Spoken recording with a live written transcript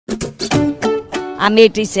I'm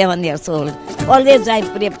 87 years old. Always I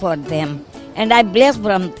pray for them. And I bless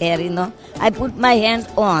from there, I put my hand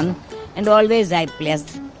on and always I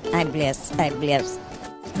bless. I bless.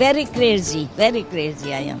 Very crazy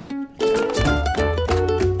I am.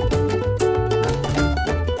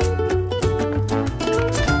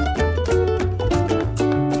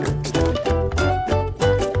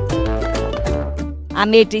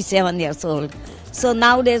 I'm 87 years old. So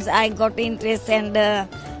nowadays I got interest and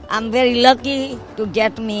I'm very lucky to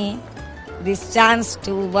get me this chance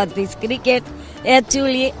to watch this cricket.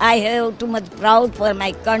 Actually, I have too much proud for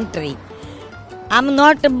my country. I'm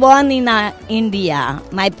not born in India,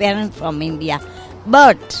 my parents from India,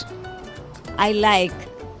 but I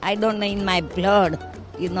don't know, in my blood,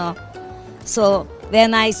 So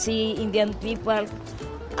when I see Indian people,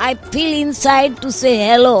 I feel inside to say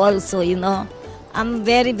hello also, I'm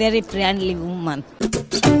very, very friendly woman.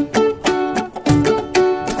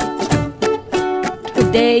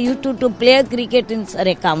 They used to play cricket in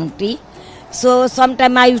Surrey County. So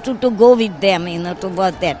sometime I used to go with them, to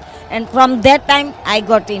watch that. And from that time, I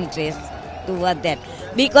got interest to watch that.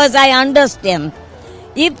 Because I understand.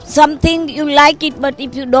 If something you like it, but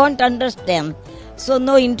if you don't understand, so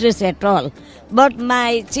no interest at all. But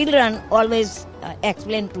my children always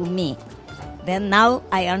explain to me. Then now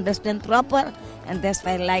I understand proper, and that's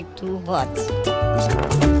why I like to watch.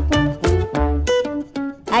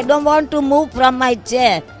 I don't want to move from my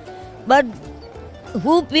chair, but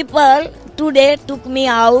who people today took me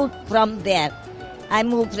out from there. I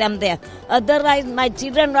moved from there. Otherwise, my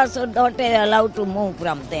children also not allowed to move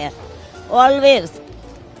from there. Always.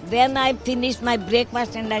 When I finish my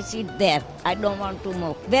breakfast and I sit there, I don't want to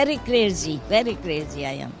move. Very crazy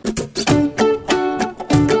I am.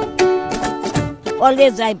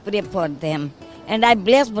 Always I pray for them. And I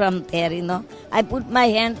bless from there, I put my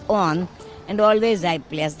hand on and always I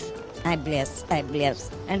bless.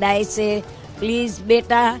 And I say, please,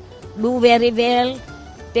 beta, do very well,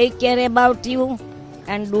 take care about you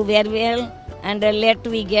and do very well and let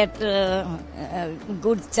we get a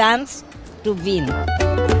good chance to win.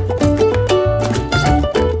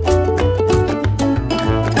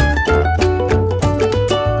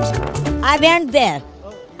 I went there.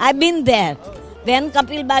 I've been there. When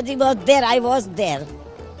Kapil Baji was there, I was there.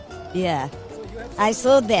 Yeah. I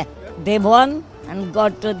saw that. They won and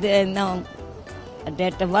got to the,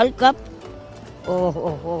 that World Cup.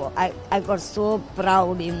 I got so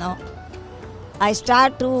proud, I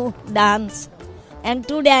start to dance. And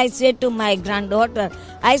today I say to my granddaughter,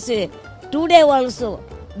 I say, today also,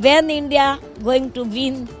 when India going to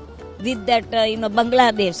win with that,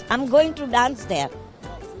 Bangladesh, I'm going to dance there.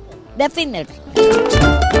 Definitely.